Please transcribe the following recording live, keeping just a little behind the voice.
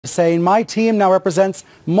saying my team now represents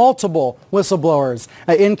multiple whistleblowers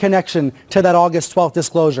in connection to that August 12th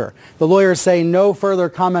disclosure. The lawyers say no further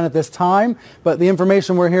comment at this time, but the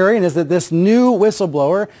information we're hearing is that this new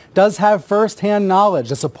whistleblower does have first-hand knowledge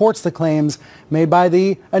that supports the claims made by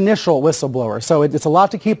the initial whistleblower. So it's a lot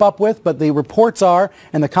to keep up with, but the reports are,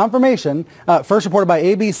 and the confirmation, first reported by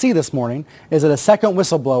ABC this morning, is that a second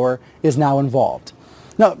whistleblower is now involved.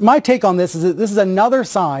 Now, my take on this is that this is another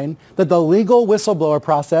sign that the legal whistleblower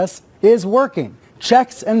process is working.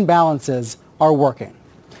 Checks and balances are working.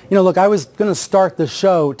 You know, look, I was going to start the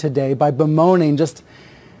show today by bemoaning just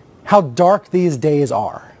how dark these days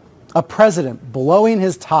are. A president blowing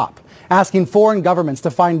his top, asking foreign governments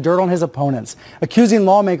to find dirt on his opponents, accusing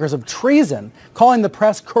lawmakers of treason, calling the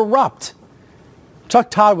press corrupt.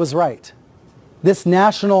 Chuck Todd was right. This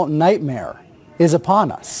national nightmare is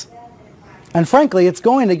upon us. And frankly, it's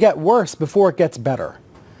going to get worse before it gets better.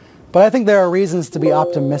 But I think there are reasons to be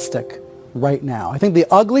optimistic right now. I think the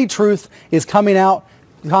ugly truth is coming out.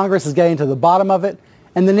 Congress is getting to the bottom of it.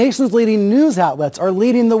 And the nation's leading news outlets are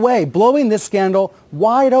leading the way, blowing this scandal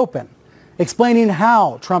wide open, explaining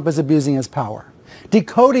how Trump is abusing his power,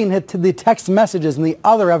 decoding the text messages and the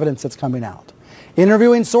other evidence that's coming out,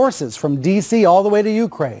 interviewing sources from D.C. all the way to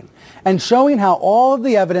Ukraine, and showing how all of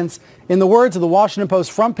the evidence, in the words of the Washington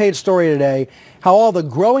Post front page story today, how all the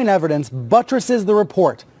growing evidence buttresses the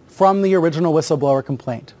report from the original whistleblower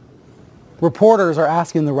complaint. Reporters are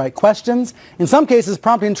asking the right questions, in some cases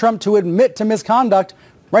prompting Trump to admit to misconduct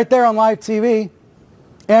right there on live TV.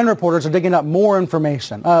 And reporters are digging up more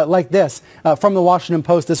information, like this, from the Washington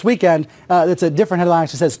Post this weekend. It's a different headline. It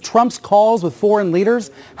says, Trump's calls with foreign leaders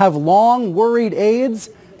have long worried aides.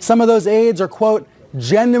 Some of those aides are, quote,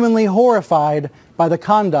 genuinely horrified by the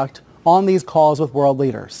conduct on these calls with world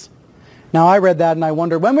leaders. Now, I read that and I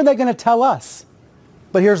wondered, when were they going to tell us?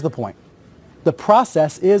 But here's the point. The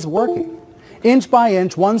process is working. Inch by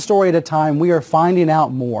inch, one story at a time, we are finding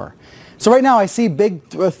out more. So right now I see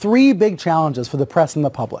three big challenges for the press and the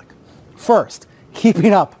public. First,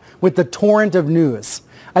 keeping up with the torrent of news.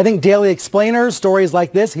 I think daily explainers, stories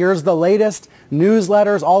like this, here's the latest,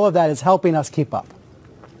 newsletters, all of that is helping us keep up.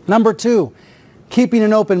 Number two, keeping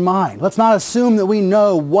an open mind. Let's not assume that we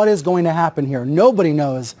know what is going to happen here. Nobody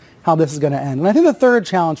knows how this is going to end. And I think the third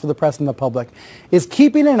challenge for the press and the public is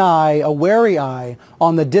keeping an eye, a wary eye,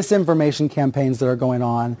 on the disinformation campaigns that are going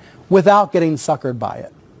on without getting suckered by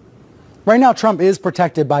it. Right now, Trump is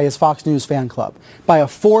protected by his Fox News fan club, by a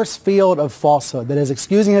force field of falsehood that is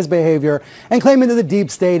excusing his behavior and claiming that the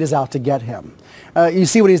deep state is out to get him. You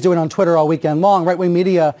see what he's doing on Twitter all weekend long. Right-wing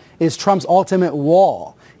media is Trump's ultimate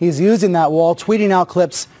wall. He's using that wall, tweeting out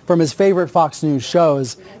clips from his favorite Fox News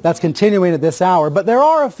shows. That's continuing at this hour. But there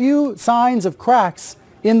are a few signs of cracks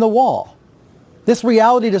in the wall. This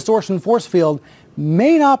reality distortion force field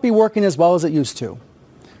may not be working as well as it used to.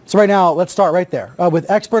 So right now, let's start right there with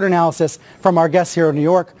expert analysis from our guests here in New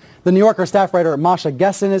York. The New Yorker staff writer Masha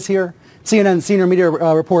Gessen is here. CNN senior media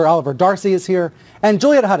reporter Oliver Darcy is here. And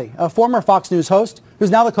Juliet Huddy, a former Fox News host,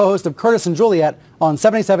 who's now the co-host of Curtis and Juliet on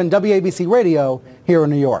 77 WABC Radio here in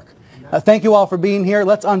New York. Thank you all for being here.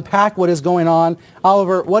 Let's unpack what is going on.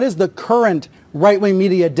 Oliver, what is the current right-wing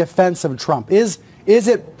media defense of Trump? Is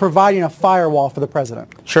it providing a firewall for the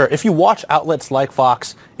president? Sure. If you watch outlets like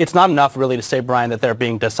Fox, it's not enough really to say, Brian, that they're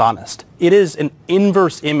being dishonest. It is an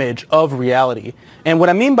inverse image of reality. And what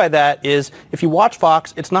I mean by that is if you watch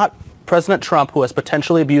Fox, it's not President Trump who has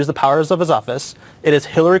potentially abused the powers of his office. It is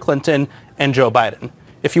Hillary Clinton and Joe Biden.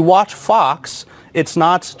 If you watch Fox, it's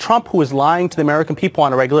not Trump who is lying to the American people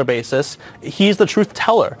on a regular basis. He's the truth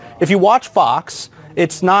teller. If you watch Fox,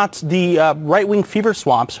 it's not the right-wing fever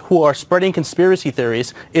swamps who are spreading conspiracy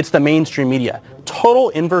theories. It's the mainstream media. Total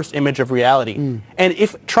inverse image of reality. And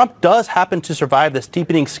if Trump does happen to survive this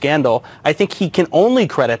deepening scandal, I think he can only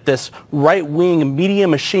credit this right-wing media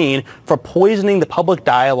machine for poisoning the public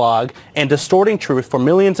dialogue and distorting truth for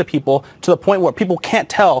millions of people to the point where people can't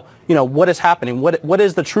tell, you know, what is happening, what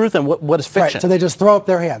is the truth and what is fiction. Right, so they just throw up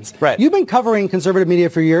their hands. Right. You've been covering conservative media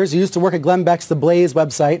for years. You used to work at Glenn Beck's The Blaze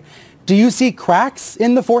website. Do you see cracks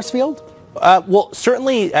in the force field? Well,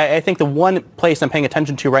 certainly, I think the one place I'm paying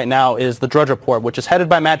attention to right now is the Drudge Report, which is headed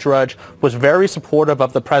by Matt Drudge, was very supportive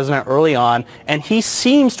of the president early on, and he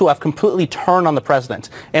seems to have completely turned on the president.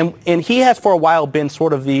 And he has for a while been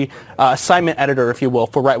sort of the assignment editor, if you will,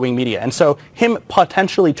 for right-wing media. And so him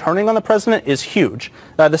potentially turning on the president is huge.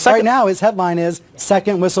 Right now, his headline is,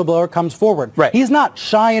 second whistleblower comes forward. Right. He's not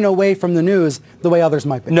shying away from the news the way others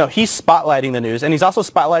might be. No, he's spotlighting the news, and he's also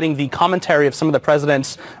spotlighting the commentary of some of the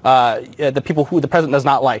president's the people who the president does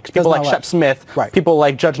not like. People like Shep Smith, people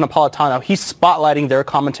like Judge Napolitano. He's spotlighting their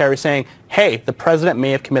commentary saying, hey, the president may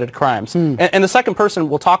have committed crimes. And the second person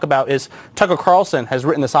we'll talk about is Tucker Carlson has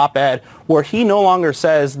written this op-ed where he no longer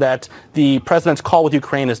says that the president's call with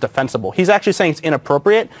Ukraine is defensible. He's actually saying it's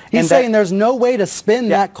inappropriate. He's saying there's no way to spin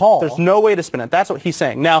that call. There's no way to spin it. That's what he's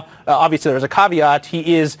saying. Now, obviously, there's a caveat.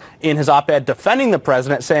 He is, in his op-ed, defending the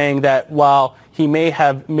president, saying that while he may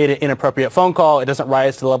have made an inappropriate phone call, it doesn't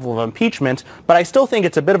rise to the level of impeachment. But I still think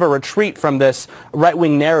it's a bit of a retreat from this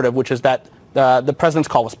right-wing narrative, which is that the president's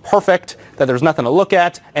call was perfect, that there's nothing to look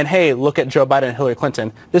at, and hey, look at Joe Biden and Hillary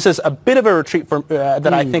Clinton. This is a bit of a retreat from,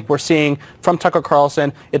 that I think we're seeing from Tucker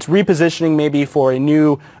Carlson. It's repositioning maybe for a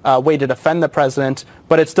new way to defend the president,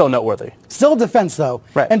 but it's still noteworthy. Still defense, though.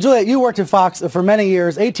 Right. And Juliet, you worked at Fox for many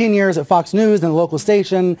years, 18 years at Fox News and the local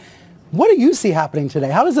station. What do you see happening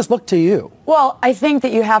today? How does this look to you? Well, I think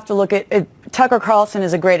that you have to look at Tucker Carlson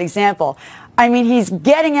is a great example. I mean, he's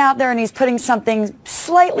getting out there and he's putting something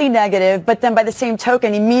slightly negative, but then by the same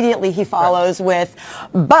token, immediately he follows with,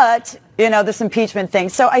 but, you know, this impeachment thing.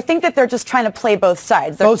 So I think that they're just trying to play both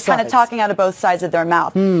sides. They're kind of talking out of both sides of their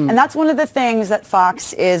mouth. And that's one of the things that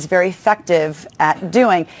Fox is very effective at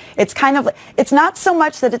doing. It's kind of, it's not so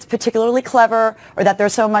much that it's particularly clever or that they're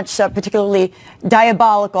so much particularly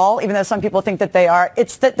diabolical, even though some people think that they are.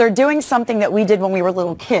 It's that they're doing something that we did when we were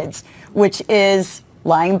little kids, which is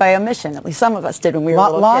lying by omission. At least some of us did when we were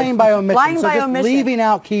little kids. Lying by omission. Lying so by just omission. Leaving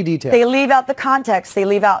out key details. They leave out the context. They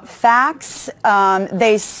leave out facts.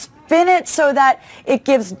 They spin it so that it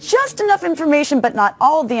gives just enough information, but not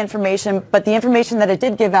all of the information. But the information that it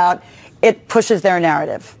did give out, it pushes their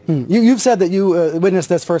narrative. You've said that you witnessed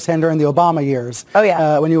this firsthand during the Obama years. Oh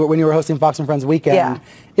yeah. When you were hosting Fox and Friends Weekend. Yeah.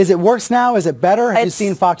 Is it worse now? Is it better? Have you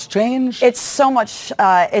seen Fox change? It's so much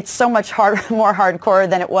more hardcore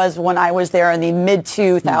than it was when I was there in the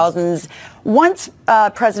mid-2000s. Once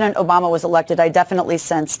President Obama was elected, I definitely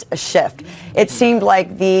sensed a shift. It seemed like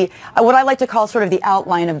what I like to call sort of the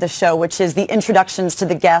outline of the show, which is the introductions to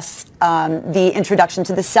the guests, the introduction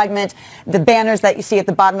to the segment, the banners that you see at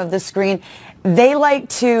the bottom of the screen. They like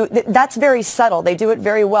to, that's very subtle. They do it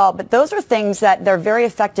very well. But those are things that they're very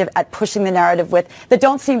effective at pushing the narrative with that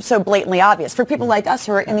don't seem so blatantly obvious. For people like us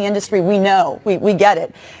who are in the industry, we know, we get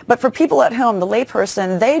it. But for people at home, the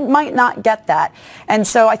layperson, they might not get that. And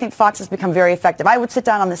so I think Fox has become very effective. I would sit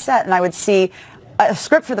down on the set and I would see a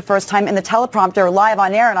script for the first time in the teleprompter live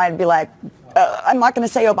on air and I'd be like, I'm not going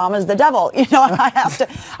to say Obama's the devil. You know, I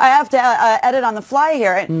have to edit on the fly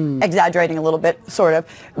here, exaggerating a little bit, sort of.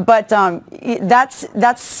 But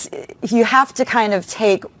that's you have to kind of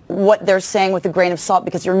take what they're saying with a grain of salt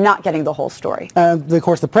because you're not getting the whole story. Of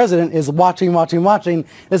course, the president is watching. This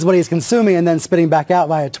is what he's consuming and then spitting back out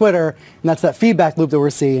via Twitter, and that's that feedback loop that we're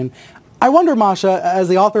seeing. I wonder, Masha, as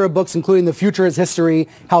the author of books including The Future is History,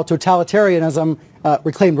 How Totalitarianism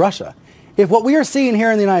Reclaimed Russia, if what we are seeing here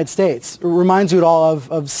in the United States reminds you at all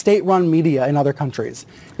of state-run media in other countries,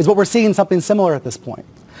 is what we're seeing something similar at this point?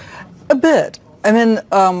 A bit. I mean,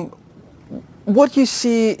 what you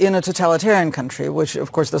see in a totalitarian country, which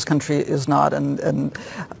of course this country is not, and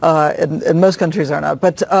most countries are not,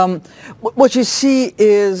 but what you see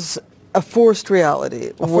is a forced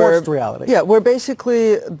reality. Yeah, where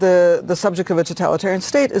basically the subject of a totalitarian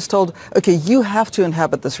state is told, okay, you have to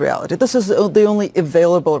inhabit this reality. This is the only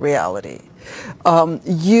available reality.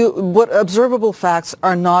 What observable facts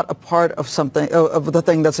are not a part of something, of the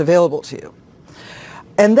thing that's available to you.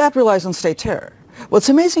 And that relies on state terror. What's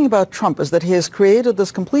amazing about Trump is that he has created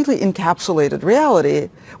this completely encapsulated reality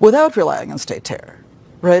without relying on state terror.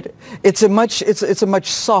 Right? It's a much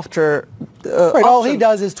softer right, all he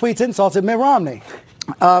does is tweets insults at Mitt Romney.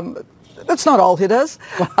 That's not all he does,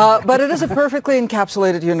 but it is a perfectly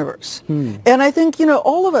encapsulated universe. And I think, you know,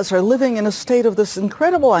 all of us are living in a state of this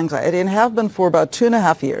incredible anxiety and have been for about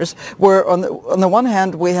 2.5 years, where on the one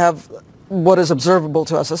hand we have what is observable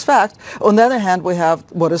to us as fact, on the other hand we have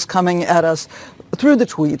what is coming at us through the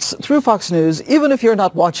tweets, through Fox News. Even if you're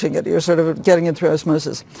not watching it, you're sort of getting it through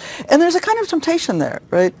osmosis. And there's a kind of temptation there,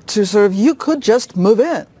 right, to sort of, you could just move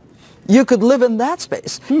in. You could live in that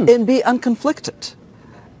space and be unconflicted.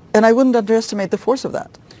 And I wouldn't underestimate the force of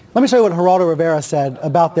that. Let me show you what Geraldo Rivera said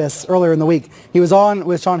about this earlier in the week. He was on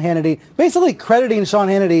with Sean Hannity, basically crediting Sean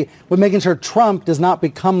Hannity with making sure Trump does not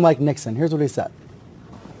become like Nixon. Here's what he said.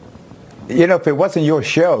 You know, if it wasn't your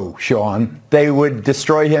show, Sean, they would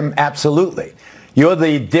destroy him absolutely. You're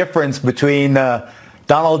the difference between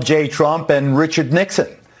Donald J. Trump and Richard Nixon.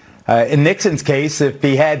 In Nixon's case, if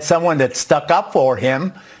he had someone that stuck up for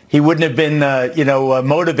him, he wouldn't have been,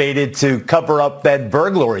 motivated to cover up that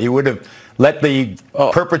burglary. He would have let the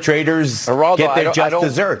perpetrators get their just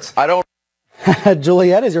desserts.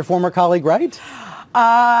 Juliet, is your former colleague right?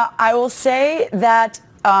 I will say that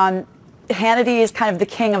Hannity is kind of the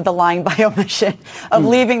king of the lying by omission, of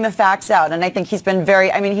leaving the facts out. And I think he's been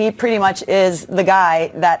very, I mean, he pretty much is the guy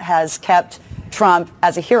that has kept Trump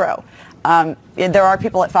as a hero. There are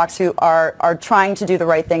people at Fox who are trying to do the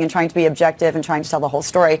right thing and trying to be objective and trying to tell the whole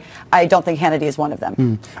story. I don't think Hannity is one of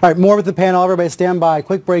them. All right, more with the panel. Everybody stand by.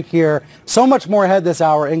 Quick break here. So much more ahead this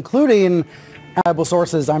hour, including reliable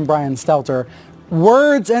sources. I'm Brian Stelter.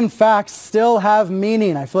 Words and facts still have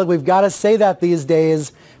meaning. I feel like we've got to say that these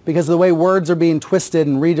days because of the way words are being twisted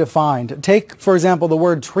and redefined. Take, for example, the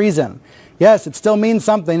word treason. Yes, it still means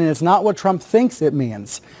something, and it's not what Trump thinks it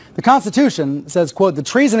means. The Constitution says, quote, the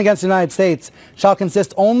treason against the United States shall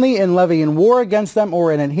consist only in levying war against them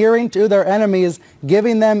or in adhering to their enemies,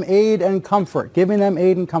 giving them aid and comfort. Giving them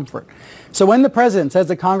aid and comfort. So when the president says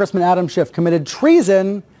that Congressman Adam Schiff committed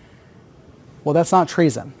treason, well, that's not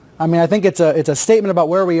treason. I mean, I think it's a statement about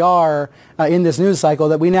where we are in this news cycle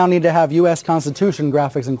that we now need to have U.S. Constitution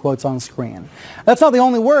graphics and quotes on screen. That's not the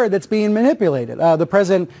only word that's being manipulated. The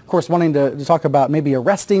president, of course, wanting to talk about maybe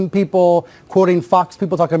arresting people, quoting Fox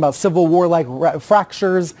people talking about Civil War-like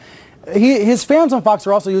fractures. His fans on Fox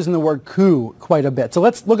are also using the word coup quite a bit. So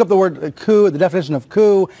let's look up the word coup, the definition of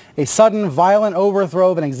coup, a sudden violent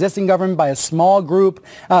overthrow of an existing government by a small group.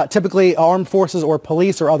 Typically armed forces or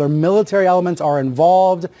police or other military elements are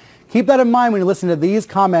involved. Keep that in mind when you listen to these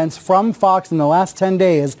comments from Fox in the last 10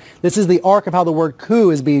 days. This is the arc of how the word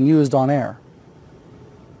coup is being used on air.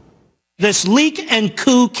 This leak and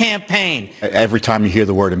coup campaign. Every time you hear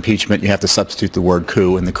the word impeachment, you have to substitute the word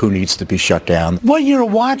coup, and the coup needs to be shut down. What you're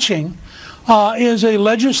watching is a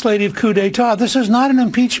legislative coup d'etat. This is not an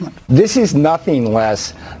impeachment. This is nothing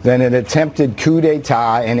less than an attempted coup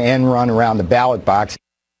d'etat and end run around the ballot box.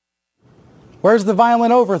 Where's the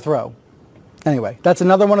violent overthrow? Anyway, that's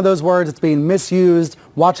another one of those words that's being misused.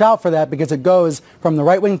 Watch out for that because it goes from the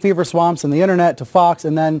right-wing fever swamps and the internet to Fox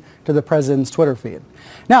and then to the president's Twitter feed.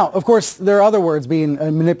 Now, of course, there are other words being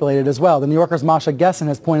manipulated as well. The New Yorker's Masha Gessen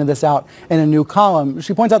has pointed this out in a new column.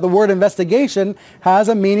 She points out the word investigation has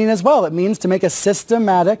a meaning as well. It means to make a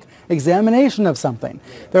systematic examination of something.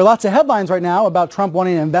 There are lots of headlines right now about Trump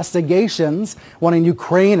wanting investigations, wanting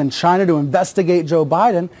Ukraine and China to investigate Joe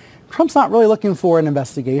Biden. Trump's not really looking for an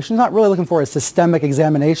investigation. He's not really looking for a systemic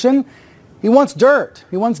examination. He wants dirt.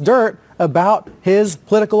 He wants dirt about his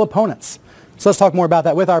political opponents. So let's talk more about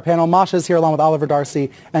that with our panel. Masha's here along with Oliver Darcy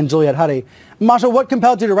and Juliet Huddy. Masha, what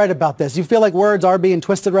compelled you to write about this? You feel like words are being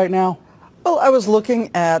twisted right now? Well, I was looking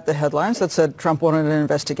at the headlines that said Trump wanted an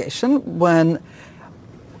investigation when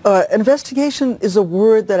investigation is a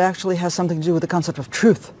word that actually has something to do with the concept of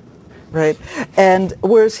truth. Right? And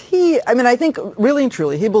whereas I think really and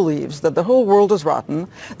truly he believes that the whole world is rotten,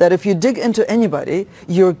 that if you dig into anybody,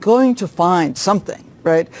 you're going to find something,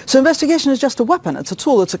 right? So investigation is just a weapon. It's a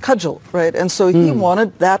tool. It's a cudgel, right? And so he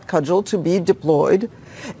wanted that cudgel to be deployed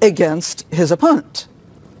against his opponent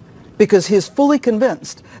because he is fully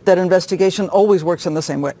convinced that investigation always works in the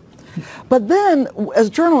same way. But then, as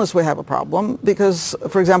journalists, we have a problem because,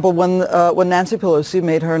 for example, when Nancy Pelosi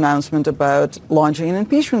made her announcement about launching an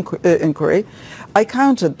impeachment inquiry, I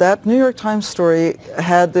counted that New York Times story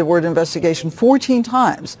had the word investigation 14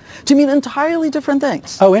 times to mean entirely different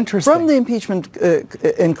things. Oh, interesting. From the impeachment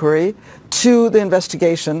inquiry to the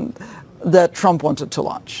investigation that Trump wanted to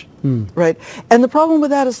launch. Right? And the problem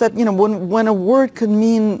with that is that, when a word can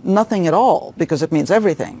mean nothing at all because it means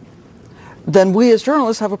everything, then we as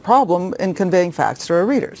journalists have a problem in conveying facts to our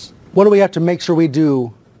readers. What do we have to make sure we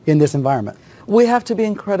do in this environment? We have to be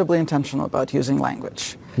incredibly intentional about using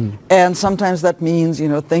language. And sometimes that means,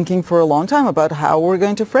 thinking for a long time about how we're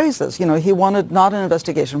going to phrase this. He wanted not an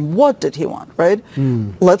investigation. What did he want, right?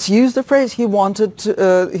 Let's use the phrase he wanted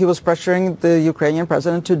to, he was pressuring the Ukrainian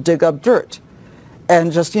president to dig up dirt.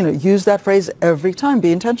 And just, use that phrase every time.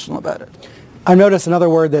 Be intentional about it. I noticed another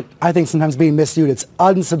word that I think sometimes being misused. It's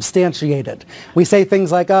unsubstantiated. We say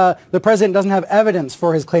things like, the president doesn't have evidence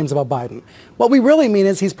for his claims about Biden. What we really mean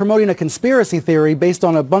is he's promoting a conspiracy theory based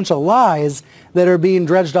on a bunch of lies that are being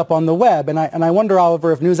dredged up on the web. And I wonder,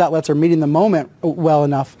 Oliver, if news outlets are meeting the moment well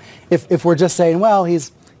enough, if we're just saying, well,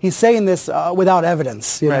 he's saying this without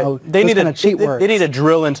evidence, They need to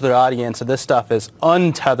drill into their audience that this stuff is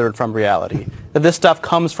untethered from reality, that this stuff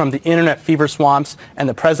comes from the internet fever swamps and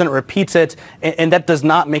the president repeats it, and that does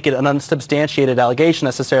not make it an unsubstantiated allegation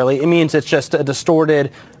necessarily. It means it's just a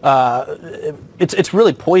distorted, it's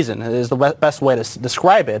really poison is the best way to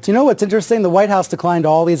describe it. You know what's interesting? The White House declined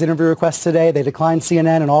all these interview requests today. They declined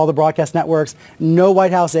CNN and all the broadcast networks. No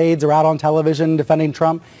White House aides are out on television defending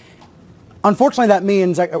Trump. Unfortunately, that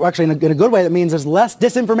means, actually in a good way, that means there's less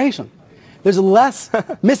disinformation. There's less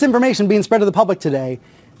misinformation being spread to the public today.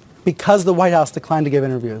 because the White House declined to give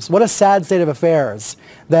interviews. What a sad state of affairs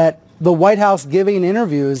that the White House giving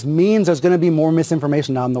interviews means there's going to be more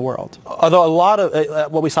misinformation out in the world. Although a lot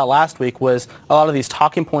of what we saw last week was a lot of these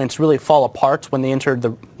talking points really fall apart when they entered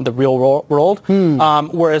the real world,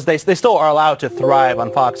 whereas they still are allowed to thrive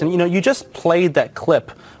on Fox. And, you just played that clip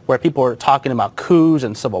where people are talking about coups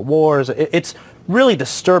and civil wars. It's really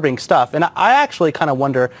disturbing stuff. And I actually kind of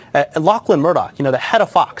wonder, Lachlan Murdoch, the head of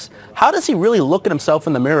Fox, how does he really look at himself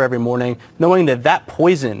in the mirror every morning knowing that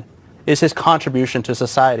poison is his contribution to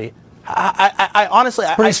society? I honestly,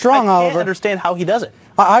 pretty strong, I can't Oliver. understand how he does it.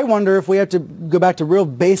 I wonder if we have to go back to real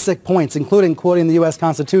basic points, including quoting the U.S.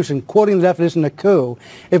 Constitution, quoting the definition of coup.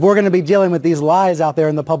 If we're going to be dealing with these lies out there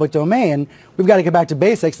in the public domain, we've got to get back to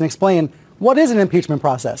basics and explain what is an impeachment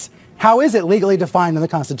process. How is it legally defined in the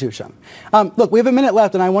Constitution? Look, we have a minute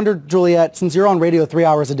left, and I wonder, Juliet, since you're on radio 3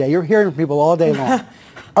 hours a day, you're hearing from people all day long.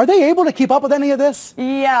 Are they able to keep up with any of this?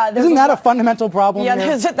 Yeah. Isn't that a fundamental problem?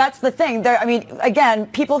 Yeah, that's the thing. I mean, again,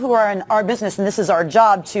 people who are in our business, and this is our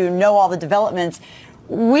job to know all the developments,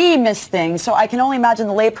 we miss things. So I can only imagine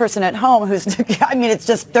the layperson at home who's, I mean, it's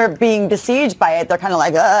just they're being besieged by it. They're kind of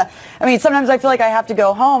like, I mean, sometimes I feel like I have to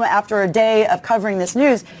go home after a day of covering this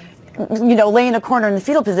news, lay in a corner in the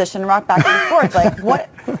fetal position and rock back and forth. Like,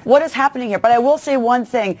 what is happening here? But I will say one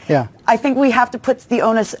thing. Yeah. I think we have to put the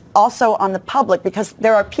onus also on the public, because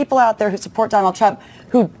there are people out there who support Donald Trump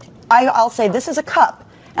who I'll say this is a cup,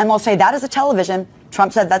 and they'll say that is a television.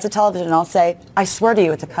 Trump said that's a television, and I'll say, I swear to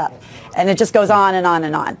you it's a cup. And it just goes on and on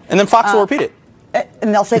and on. And then Fox will repeat it.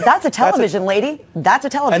 And they'll say, that's a television, lady. That's a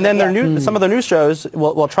television. And then some of their news shows,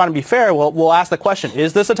 will trying to be fair, will ask the question,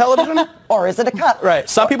 is this a television? Or is it a cup? Right.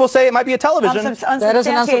 Some people say it might be a television. That is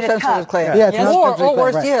an unsubstantiated claim. Yeah, it's an Or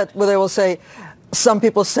worse right. yet, where they will say, some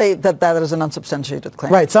people say that is an unsubstantiated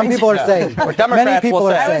claim. Right. Some people are saying. Many people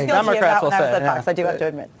are saying. Democrats will say. Fox, I do have to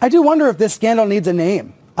admit. I do wonder if this scandal needs a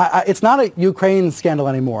name. It's not a Ukraine scandal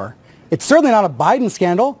anymore. It's certainly not a Biden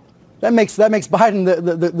scandal. That makes Biden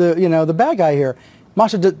the bad guy here.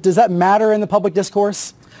 Masha, does that matter in the public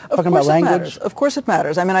discourse? Talking about language? Of course it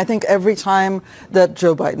matters. I mean, I think every time that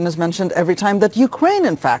Joe Biden is mentioned, every time that Ukraine,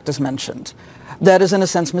 in fact, is mentioned, that is in a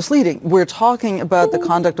sense misleading. We're talking about the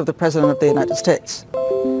conduct of the President of the United States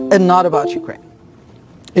and not about Ukraine.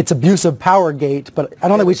 It's abuse of power gate, but I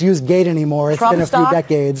don't think we should use gate anymore. It's Trump been a stock? few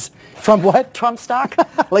decades. Trump what? Trump stock?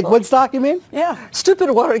 Like Woodstock, you mean? Yeah. Stupid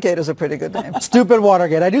Watergate is a pretty good name. Stupid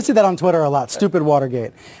Watergate. I do see that on Twitter a lot. Stupid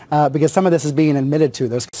Watergate. Because some of this is being admitted to.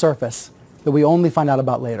 There's surface that we only find out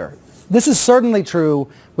about later. This is certainly true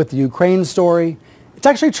with the Ukraine story. It's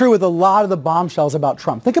actually true with a lot of the bombshells about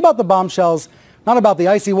Trump. Think about the bombshells, not about the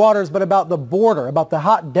icy waters, but about the border, about the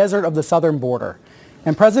hot desert of the southern border.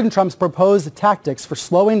 And President Trump's proposed tactics for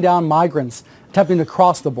slowing down migrants attempting to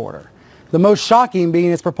cross the border. The most shocking being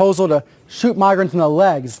his proposal to shoot migrants in the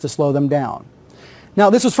legs to slow them down. Now,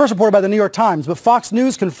 this was first reported by the New York Times, but Fox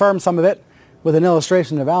News confirmed some of it with an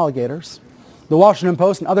illustration of alligators. The Washington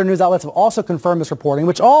Post and other news outlets have also confirmed this reporting,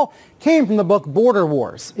 which all came from the book Border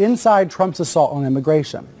Wars, Inside Trump's Assault on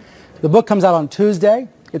Immigration. The book comes out on Tuesday.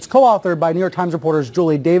 It's co-authored by New York Times reporters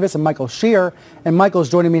Julie Davis and Michael Shear, and Michael's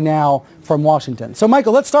joining me now from Washington. So,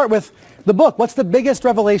 Michael, let's start with the book. What's the biggest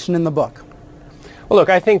revelation in the book? Well, look,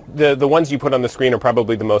 I think the ones you put on the screen are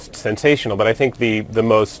probably the most sensational, but I think the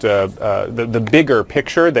bigger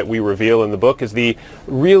picture that we reveal in the book is the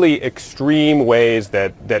really extreme ways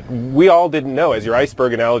that we all didn't know. As your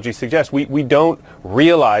iceberg analogy suggests, we don't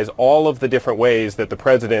realize all of the different ways that the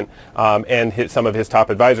president and some of his top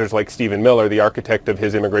advisors, like Stephen Miller, the architect of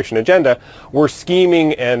his immigration agenda, were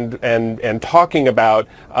scheming and talking about,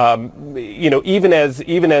 even as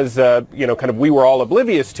kind of we were all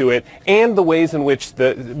oblivious to it, and the ways in which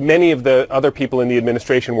many of the other people in the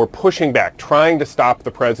administration were pushing back, trying to stop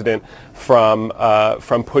the president from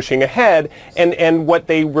pushing ahead. And what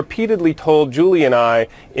they repeatedly told Julie and I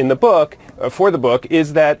in the book, for the book,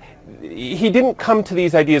 is that he didn't come to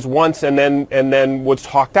these ideas once and then was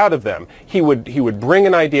talked out of them. He would bring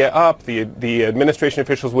an idea up. The administration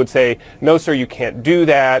officials would say, "No, sir, you can't do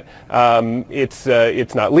that. It's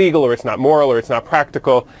not legal, or it's not moral, or it's not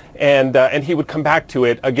practical." And he would come back to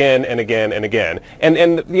it again and again and again.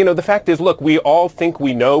 And the fact is, look, we all think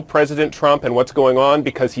we know President Trump and what's going on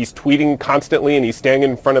because he's tweeting constantly and he's standing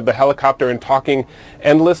in front of the helicopter and talking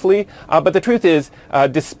endlessly. But the truth is,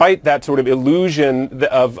 despite that sort of illusion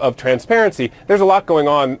of transparency, there's a lot going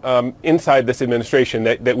on inside this administration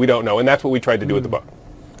that we don't know, and that's what we tried to do with the book.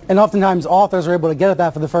 And oftentimes authors are able to get at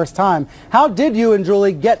that for the first time. How did you and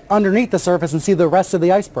Julie get underneath the surface and see the rest of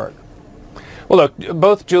the iceberg? Well, look,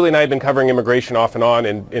 both Julie and I have been covering immigration off and on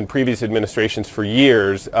in previous administrations for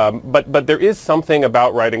years, but there is something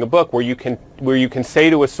about writing a book where you can say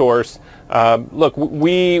to a source, look,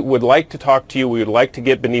 we would like to talk to you, we would like to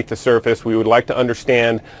get beneath the surface, we would like to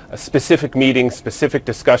understand specific meetings, specific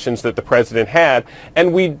discussions that the president had,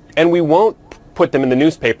 and we won't put them in the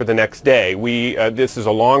newspaper the next day. This is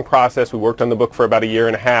a long process. We worked on the book for about a year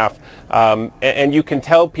and a half, and you can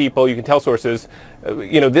tell people, you can tell sources,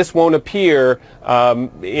 this won't appear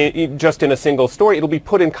just in a single story. It'll be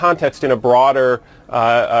put in context in a broader,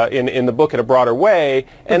 in the book in a broader way.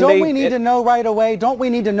 But don't we need to know right away? Don't we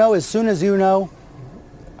need to know as soon as you know?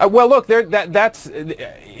 Well, look, that's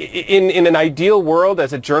in an ideal world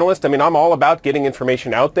as a journalist. I mean, I'm all about getting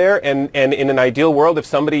information out there, and in an ideal world, if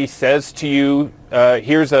somebody says to you,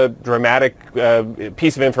 here's a dramatic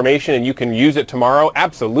piece of information and you can use it tomorrow,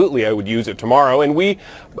 absolutely I would use it tomorrow. And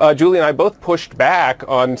Julie and I both pushed back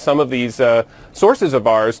on some of these sources of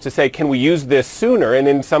ours to say, can we use this sooner? And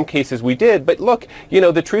in some cases we did. But look,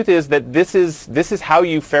 the truth is that this is how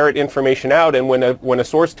you ferret information out. And when a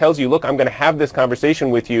source tells you, look, I'm going to have this conversation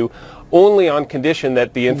with you only on condition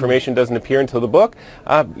that the information doesn't appear until the book,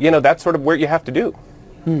 that's sort of where you have to do.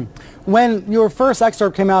 When your first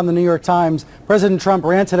excerpt came out in the New York Times, President Trump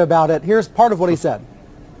ranted about it. Here's part of what he said.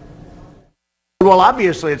 Well,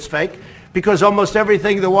 obviously it's fake because almost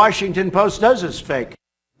everything the Washington Post does is fake.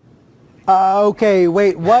 Okay,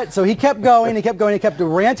 wait, what? So he kept going, he kept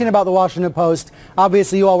ranting about the Washington Post.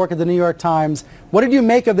 Obviously you all work at the New York Times. What did you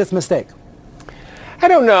make of this mistake? I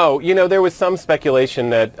don't know. There was some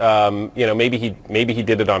speculation that maybe he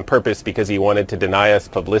did it on purpose because he wanted to deny us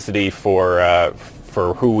publicity for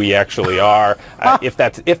who we actually are. If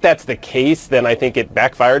that's the case, then I think it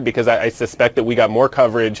backfired because I suspect that we got more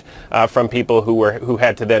coverage from people who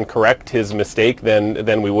had to then correct his mistake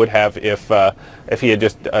than we would have if he had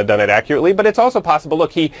just done it accurately. But it's also possible.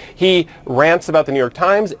 Look, he rants about the New York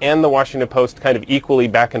Times and the Washington Post kind of equally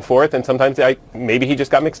back and forth, and sometimes maybe he just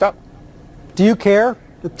got mixed up. Do you care?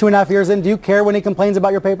 2.5 years in, do you care when he complains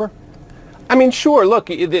about your paper? I mean, sure. Look,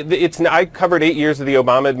 I covered 8 years of the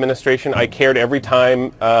Obama administration. I cared every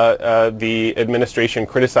time the administration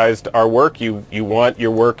criticized our work. You want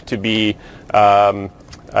your work to be,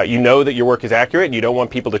 you know that your work is accurate, and you don't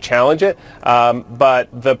want people to challenge it. But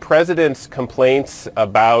the president's complaints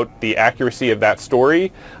about the accuracy of that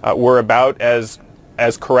story were about as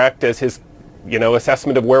correct as his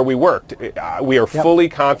assessment of where we worked. We are fully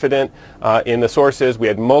confident in the sources. We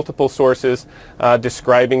had multiple sources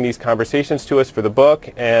describing these conversations to us for the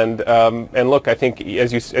book, and look, I think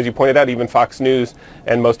as you pointed out, even Fox News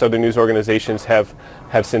and most other news organizations have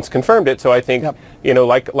since confirmed it. So I think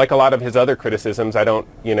like a lot of his other criticisms,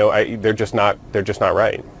 they're just not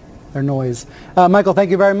right. They're noise. Michael,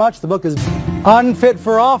 thank you very much. The book is Unfit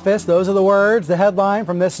for Office. Those are the words, the headline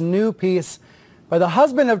from this new piece by the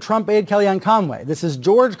husband of Trump aide Kellyanne Conway. This is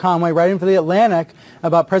George Conway writing for The Atlantic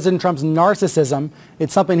about President Trump's narcissism.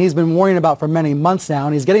 It's something he's been worrying about for many months now,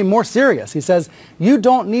 and he's getting more serious. He says, you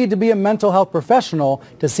don't need to be a mental health professional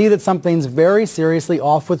to see that something's very seriously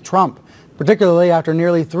off with Trump, particularly after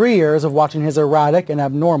nearly 3 years of watching his erratic and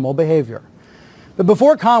abnormal behavior. But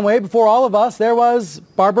before Conway, before all of us, there was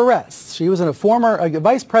Barbara Ress. She was a former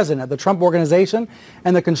vice president at the Trump Organization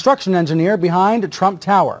and the construction engineer behind Trump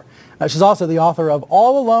Tower. She's also the author of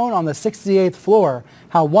All Alone on the 68th Floor,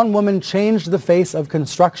 How One Woman Changed the Face of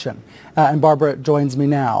Construction. And Barbara joins me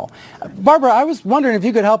now. Barbara, I was wondering if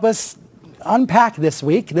you could help us unpack this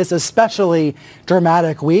week, this especially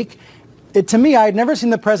dramatic week. To me, I had never seen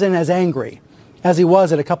the president as angry as he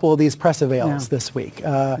was at a couple of these press avails this week.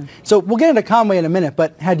 So we'll get into Conway in a minute,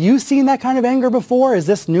 but had you seen that kind of anger before? Is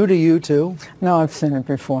this new to you too? No, I've seen it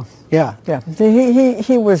before. Yeah. Yeah.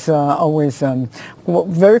 He was always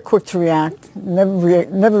very quick to react,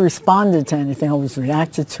 never responded to anything, always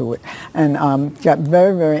reacted to it, and got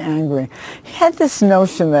very, very angry. He had this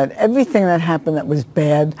notion that everything that happened that was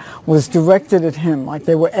bad was directed at him, like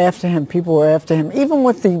they were after him, people were after him, even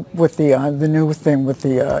with the new thing with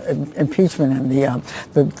the impeachment and the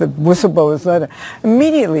whistleblower's letter.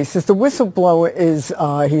 Immediately, he says the whistleblower is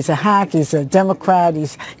he's a hack, he's a Democrat,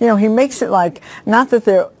 he makes it like not that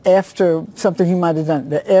they're after something he might have done,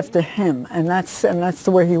 they're after him, and that's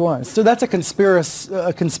the way he was. So that's a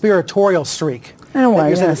conspiratorial streak. In a way,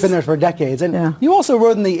 you're saying it's been there for decades. And you also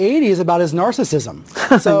wrote in the 80s about his narcissism.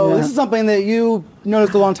 So this is something that you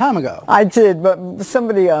noticed a long time ago. I did, but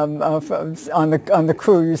somebody on the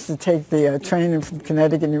crew used to take the train in from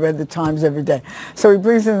Connecticut, and he read the Times every day. So he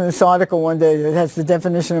brings in this article one day that has the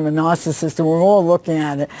definition of a narcissist, and we're all looking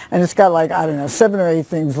at it, and it's got like, I don't know, 7 or 8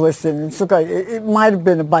 things listed, and it's like it might have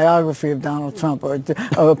been biography of Donald Trump or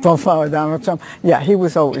a profile of Donald Trump. Yeah, he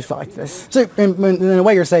was always like this. So in a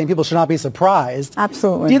way you're saying people should not be surprised.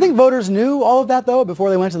 Absolutely. Do you think voters knew all of that, though, before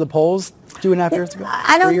they went to the polls 2.5 years ago?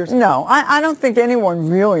 I don't think anyone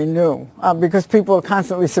really knew because people are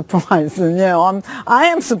constantly surprised. And, I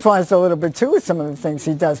am surprised a little bit, too, with some of the things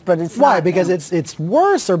he does. But it's Why? not, Because it's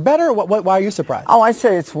worse or better? Why are you surprised? Oh, I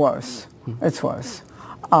say it's worse. It's worse.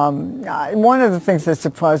 One of the things that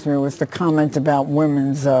surprised me was the comment about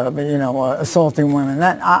women's, assaulting women.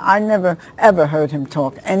 That I never ever heard him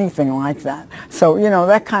talk anything like that. So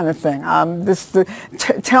that kind of thing.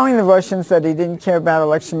 Telling the Russians that he didn't care about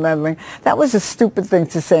election meddling, that was a stupid thing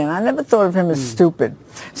to say, and I never thought of him as stupid.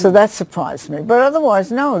 So that surprised me. But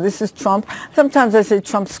otherwise, no, this is Trump. Sometimes I say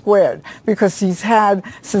Trump squared because he's had,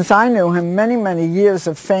 since I knew him, many, many years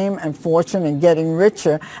of fame and fortune and getting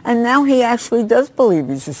richer. And now he actually does believe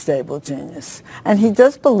he's a stable genius. And he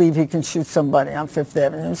does believe he can shoot somebody on Fifth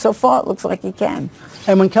Avenue. So far, it looks like he can.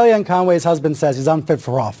 And when Kellyanne Conway's husband says he's unfit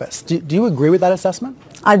for office, do you agree with that assessment?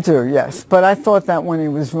 I do, yes. But I thought that when he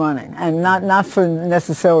was running, and not for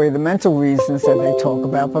necessarily the mental reasons that they talk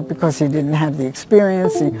about, but because he didn't have the experience,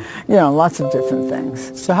 lots of different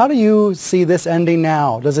things. So how do you see this ending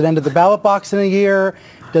now? Does it end at the ballot box in a year?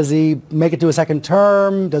 Does he make it to a second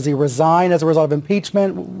term? Does he resign as a result of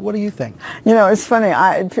impeachment? What do you think? It's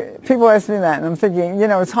funny. People ask me that, and I'm thinking,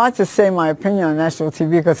 it's hard to say my opinion on national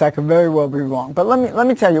TV because I could very well be wrong. But let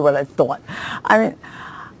me tell you what I thought.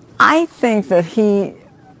 I think that he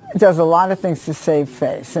does a lot of things to save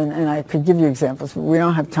face, and I could give you examples, but we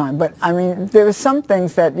don't have time. But there are some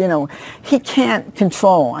things that he can't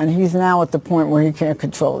control, and he's now at the point where he can't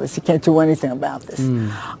control this. He can't do anything about this.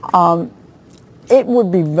 It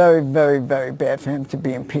would be very, very, very bad for him to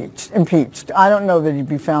be impeached. I don't know that he'd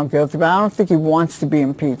be found guilty, but I don't think he wants to be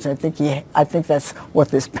impeached. I think that's what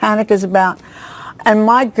this panic is about. And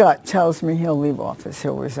my gut tells me he'll leave office,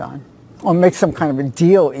 he'll resign, or make some kind of a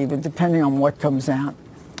deal even, depending on what comes out.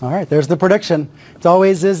 All right, there's the prediction. It's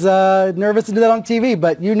always nervous to do that on TV,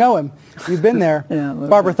 but you know him. You've been there. Yeah,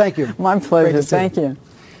 Barbara, thank you. My pleasure. Thank you.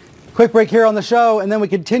 Quick break here on the show, and then we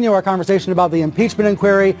continue our conversation about the impeachment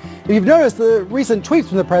inquiry. If you've noticed the recent tweets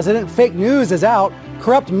from the president, fake news is out,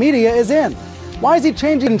 corrupt media is in. Why is he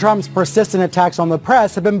changing? Trump's persistent attacks on the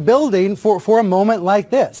press have been building for a moment like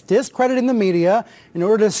this, discrediting the media in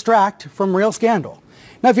order to distract from real scandal.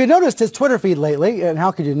 Now, if you noticed his Twitter feed lately, and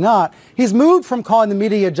how could you not, he's moved from calling the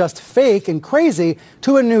media just fake and crazy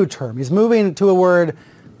to a new term. He's moving to a word,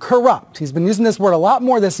 corrupt. He's been using this word a lot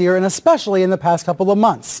more this year, and especially in the past couple of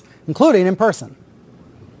months, including in person.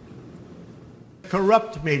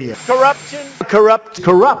 Corrupt media. Corruption. Corrupt.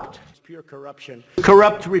 It's pure corruption.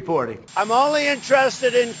 Corrupt reporting. I'm only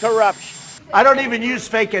interested in corruption. I don't even use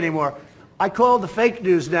fake anymore. I call the fake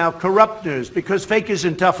news now corrupt news because fake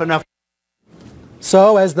isn't tough enough.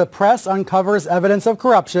 So as the press uncovers evidence of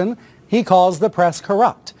corruption, he calls the press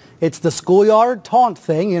corrupt. It's the schoolyard taunt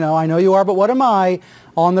thing, I know you are, but what am I,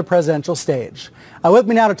 on the presidential stage. With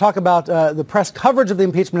me now to talk about the press coverage of the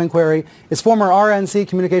impeachment inquiry is former RNC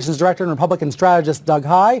Communications Director and Republican strategist Doug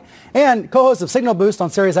Heye, and co-host of Signal Boost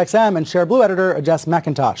on Sirius XM and Share Blue editor Jess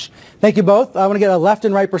McIntosh. Thank you both. I want to get a left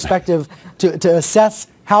and right perspective to assess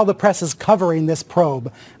how the press is covering this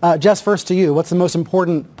probe. Jess, first to you. What's the most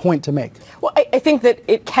important point to make? Well, I think that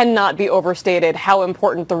it cannot be overstated how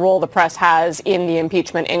important the role the press has in the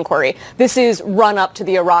impeachment inquiry. This is run up to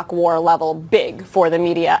the Iraq war level big for the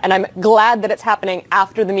media, and I'm glad that it's happening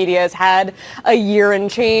after the media has had a year and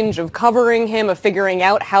change of covering him, of figuring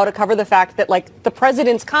out how to cover the fact that, like, the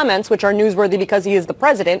president's comments, which are newsworthy because he is the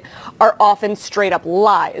president, are often straight up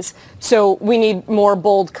lies. So we need more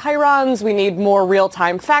bold chyrons, we need more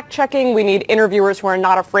real-time fact-checking, we need interviewers who are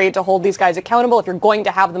not afraid to hold these guys accountable. If you're going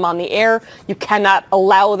to have them on the air, you cannot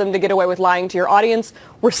allow them to get away with lying to your audience.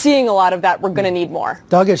 We're seeing a lot of that. We're going to need more.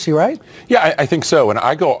 Doug, is she right? Yeah, I think so. And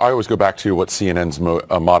I always go back to what CNN's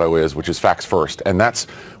motto is, which is facts first. And that's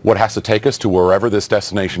what has to take us to wherever this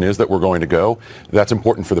destination is that we're going to go. That's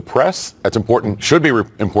important for the press. That's important, should be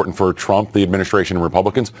important for Trump, the administration, and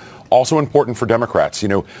Republicans. Also important for Democrats.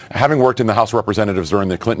 Having worked in the House of Representatives during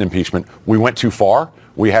the Clinton impeachment, we went too far.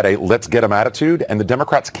 We had a let's get him attitude, and the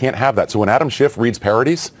Democrats can't have that. So when Adam Schiff reads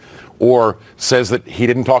parodies or says that he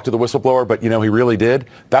didn't talk to the whistleblower, but he really did,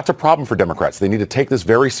 that's a problem for Democrats. They need to take this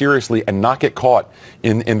very seriously and not get caught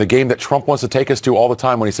in the game that Trump wants to take us to all the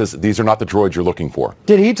time when he says these are not the droids you're looking for.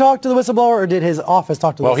 Did he he talk to the whistleblower, or did his office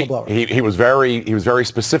talk to the whistleblower? He was very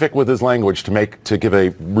specific with his language to give a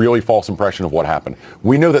really false impression of what happened.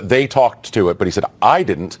 We know that they talked to it, but he said, I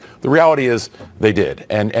didn't. The reality is they did.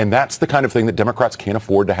 And that's the kind of thing that Democrats can't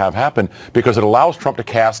afford to have happen, because it allows Trump to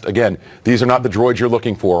cast, again, these are not the droids you're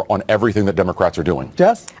looking for on everything that Democrats are doing.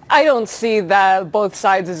 Jess? I don't see that both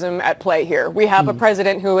sidesism at play here. We have a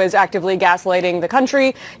president who is actively gaslighting the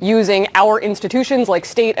country, using our institutions like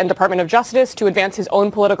state and Department of Justice to advance his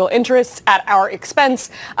own political interests at our expense.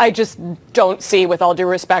 I just don't see, with all due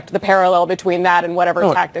respect, the parallel between that and whatever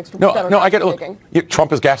tactics I get it. Look,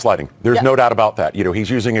 Trump is gaslighting. There's no doubt about that. He's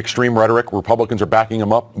using extreme rhetoric. Republicans are backing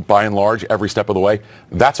him up by and large every step of the way.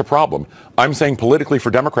 That's a problem. I'm saying politically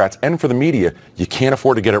for Democrats and for the media, you can't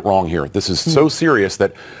afford to get it wrong here. This is so serious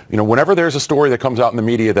that, whenever there's a story that comes out in the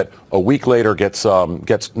media that a week later gets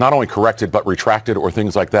not only corrected but retracted or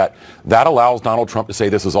things like that, that allows Donald Trump to say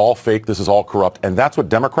this is all fake, this is all corrupt, and that's what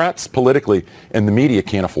Democrats politically and the media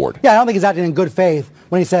can't afford. Yeah, I don't think he's acting in good faith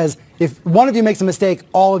when he says, if one of you makes a mistake,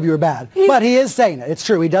 all of you are bad. But he is saying it. It's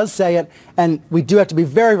true. He does say it, and we do have to be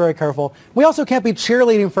very, very careful. We also can't be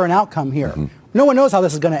cheerleading for an outcome here. No one knows how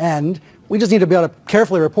this is going to end. We just need to be able to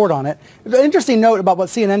carefully report on it. An interesting note about what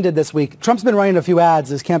CNN did this week. Trump's been running a few ads,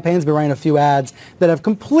 his campaign's been running a few ads that have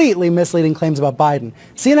completely misleading claims about Biden.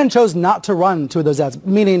 CNN chose not to run two of those ads,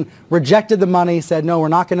 meaning rejected the money, said, no, we're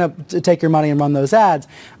not going to take your money and run those ads.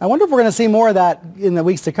 I wonder if we're going to see more of that in the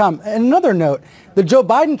weeks to come. And another note, the Joe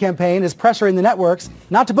Biden campaign is pressuring the networks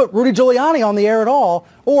not to put Rudy Giuliani on the air at all,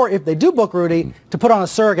 or if they do book Rudy, to put on a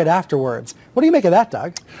surrogate afterwards. What do you make of that,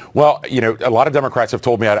 Doug? Well, a lot of Democrats have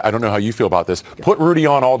told me, I don't know how you feel about this, put Rudy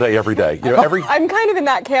on all day, every day. I'm kind of in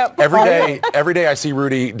that camp. Every day I see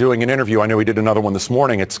Rudy doing an interview. I know he did another one this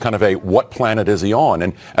morning. It's kind of a, what planet is he on?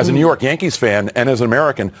 And as a New York Yankees fan and as an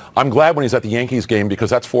American, I'm glad when he's at the Yankees game, because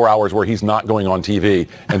that's 4 hours where he's not going on TV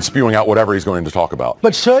and spewing out whatever he's going to talk about.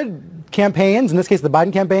 But should campaigns, in this case the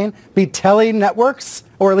Biden campaign, be telling networks,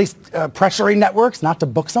 or at least pressuring networks not to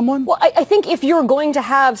book someone? Well, I think if you're going to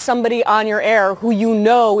have somebody on your air who you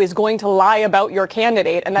know is going to lie about your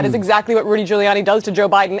candidate, and that is exactly what Rudy Giuliani does to Joe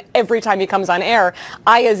Biden every time he comes on air,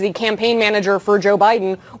 I, as the campaign manager for Joe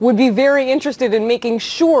Biden, would be very interested in making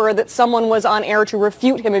sure that someone was on air to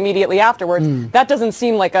refute him immediately afterwards. That doesn't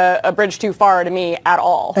seem like a bridge too far to me at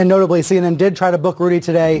all. And notably, CNN did try to book Rudy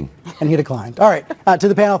today, and he declined. All right, to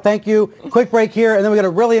the panel, thank you. Quick break here, and then we got a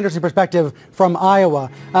really interesting perspective from Iowa.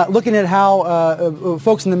 Looking at how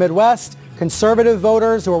folks in the Midwest, conservative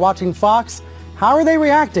voters who are watching Fox, how are they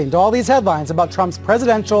reacting to all these headlines about Trump's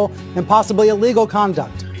presidential and possibly illegal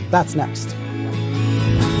conduct? That's next.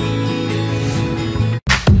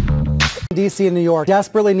 D.C. and New York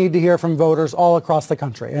desperately need to hear from voters all across the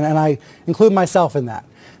country, and I include myself in that.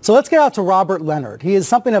 So let's get out to Robert Leonard. He is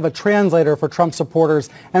something of a translator for Trump supporters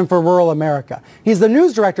and for rural America. He's the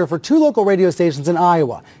news director for two local radio stations in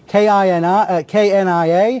Iowa,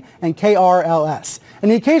 KNIA and KRLS. And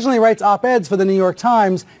he occasionally writes op-eds for the New York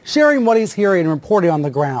Times, sharing what he's hearing and reporting on the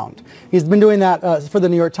ground. He's been doing that for the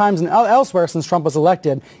New York Times and elsewhere since Trump was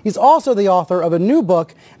elected. He's also the author of a new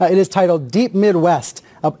book. It is titled Deep Midwest,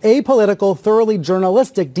 an apolitical, thoroughly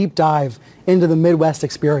journalistic deep dive into the Midwest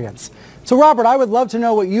experience. So, Robert, I would love to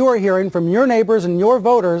know what you are hearing from your neighbors and your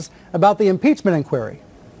voters about the impeachment inquiry.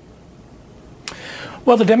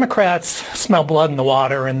 Well, the Democrats smell blood in the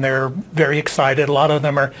water, and they're very excited. A lot of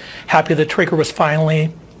them are happy the trigger was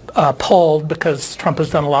finally pulled, because Trump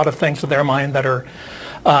has done a lot of things with their mind that are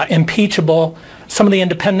impeachable. Some of the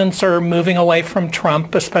independents are moving away from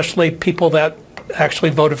Trump, especially people that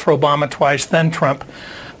actually voted for Obama twice, then Trump.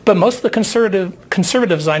 But most of the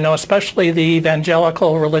conservatives I know, especially the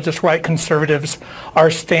evangelical religious right conservatives, are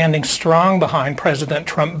standing strong behind President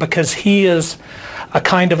Trump, because he is a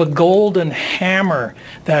kind of a golden hammer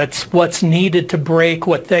that's what's needed to break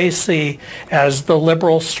what they see as the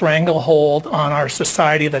liberal stranglehold on our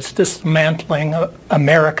society that's dismantling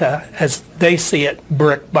America as they see it,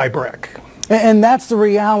 brick by brick. And that's the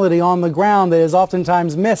reality on the ground that is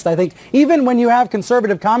oftentimes missed. I think even when you have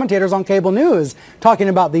conservative commentators on cable news talking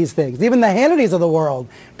about these things, even the Hannitys of the world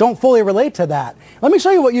don't fully relate to that. Let me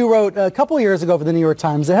show you what you wrote a couple of years ago for the New York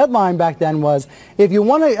Times. The headline back then was, if you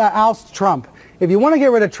want to oust Trump, if you want to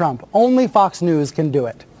get rid of Trump, only Fox News can do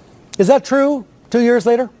it. Is that true 2 years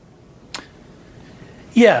later?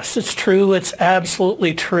 Yes, it's true. It's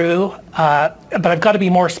absolutely true. But I've got to be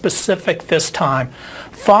more specific this time.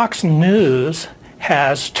 Fox News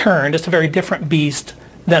has turned, it's a very different beast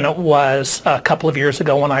than it was a couple of years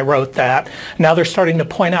ago when I wrote that. Now they're starting to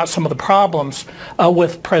point out some of the problems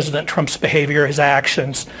with President Trump's behavior, his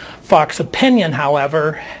actions. Fox Opinion,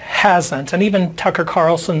 however, hasn't. And even Tucker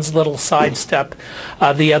Carlson's little sidestep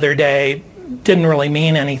the other day didn't really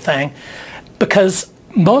mean anything, because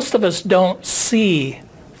most of us don't see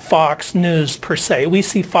Fox News per se. We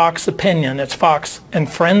see Fox Opinion. It's Fox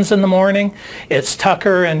and Friends in the morning. It's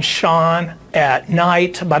Tucker and Sean at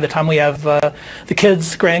night. By the time we have the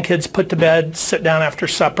kids, grandkids put to bed, sit down after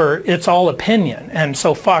supper, it's all opinion. And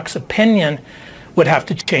so Fox Opinion would have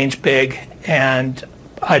to change big, and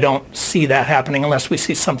I don't see that happening unless we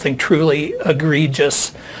see something truly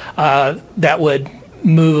egregious that would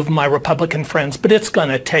move my Republican friends, but it's going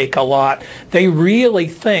to take a lot. They really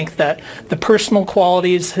think that the personal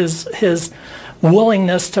qualities, his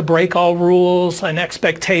willingness to break all rules and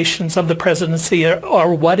expectations of the presidency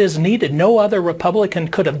are what is needed. No other Republican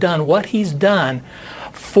could have done what he's done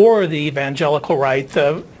for the evangelical right,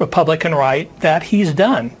 the Republican right, that he's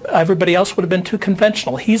done. Everybody else would have been too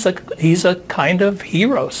conventional. He's a kind of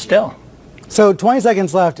hero still. So 20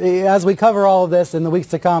 seconds left. As we cover all of this in the weeks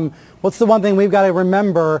to come, what's the one thing we've got to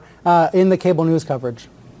remember in the cable news coverage?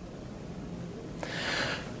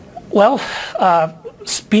 Well,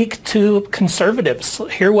 speak to conservatives,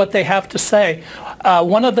 hear what they have to say.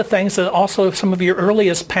 One of the things that also some of your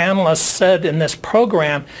earliest panelists said in this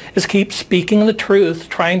program is keep speaking the truth,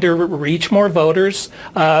 trying to reach more voters,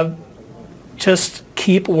 just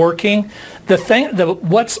keep working.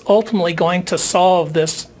 What's ultimately going to solve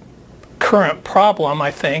this current problem,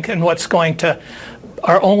 I think, and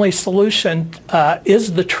our only solution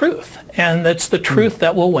is the truth, and it's the truth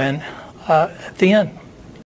that will win at the end.